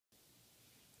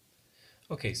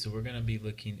Okay, so we're going to be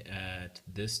looking at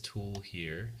this tool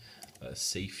here, a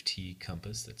SafeT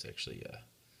compass. That's actually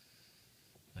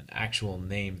an actual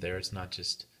name there. It's not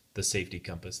just the safety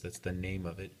compass, that's the name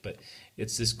of it. But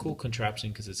it's this cool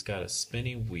contraption because it's got a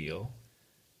spinning wheel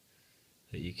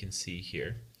that you can see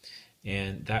here.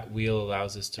 And that wheel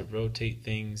allows us to rotate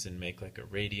things and make like a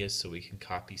radius so we can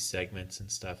copy segments and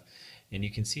stuff. And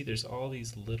you can see there's all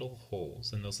these little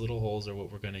holes, and those little holes are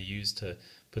what we're going to use to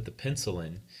put the pencil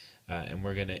in. And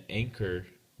we're going to anchor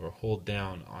or hold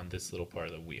down on this little part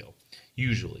of the wheel.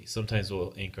 Usually, sometimes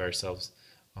we'll anchor ourselves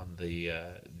on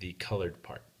the colored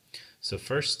part. So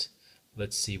first,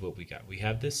 let's see what we got. We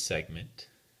have this segment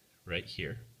right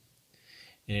here,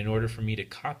 and in order for me to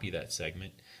copy that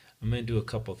segment, I'm going to do a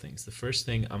couple things. The first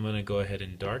thing, I'm going to go ahead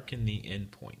and darken the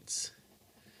endpoints,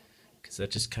 because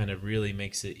that just kind of really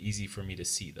makes it easy for me to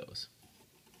see those.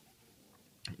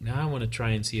 Now I want to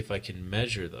try and see if I can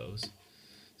measure those.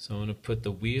 So I'm going to put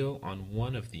the wheel on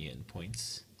one of the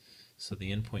endpoints. So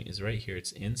the endpoint is right here.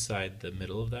 It's inside the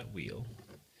middle of that wheel.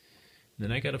 And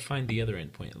then I got to find the other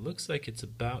endpoint. It looks like it's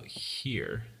about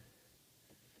here.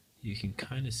 You can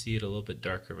kind of see it a little bit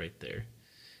darker right there.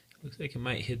 It looks like it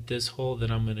might hit this hole.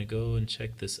 Then I'm going to go and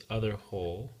check this other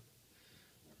hole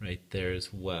right there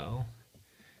as well.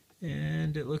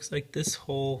 And it looks like this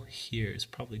hole here is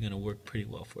probably going to work pretty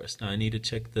well for us. Now I need to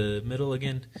check the middle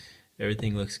again.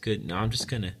 Everything looks good. Now I'm just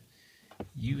going to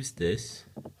use this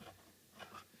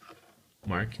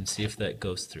mark and see if that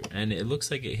goes through. And it looks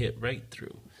like it hit right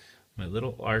through. My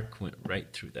little arc went right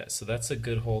through that. So that's a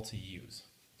good hole to use.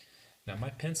 Now my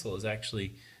pencil is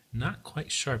actually not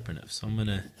quite sharp enough. So I'm going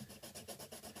to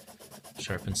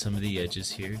sharpen some of the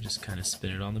edges here. Just kind of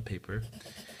spin it on the paper.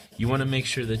 You want to make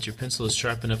sure that your pencil is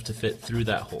sharp enough to fit through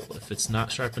that hole. If it's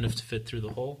not sharp enough to fit through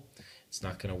the hole, it's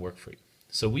not going to work for you.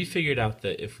 So we figured out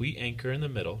that if we anchor in the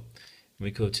middle, and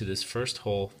we go to this first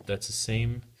hole, that's the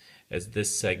same as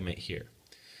this segment here.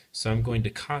 So I'm going to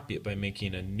copy it by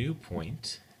making a new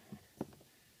point.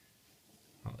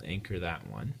 I'll anchor that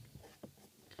one.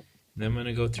 And then I'm going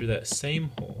to go through that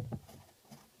same hole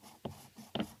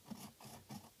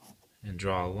and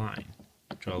draw a line,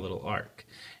 draw a little arc.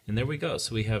 And there we go.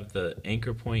 So we have the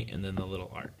anchor point and then the little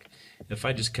arc. If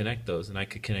I just connect those, and I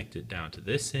could connect it down to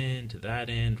this end, to that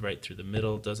end, right through the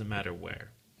middle, doesn't matter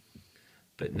where.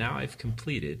 But now I've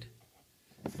completed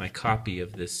my copy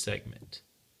of this segment.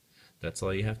 That's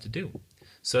all you have to do.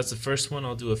 So that's the first one.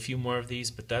 I'll do a few more of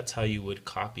these, but that's how you would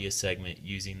copy a segment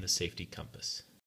using the SafeT compass.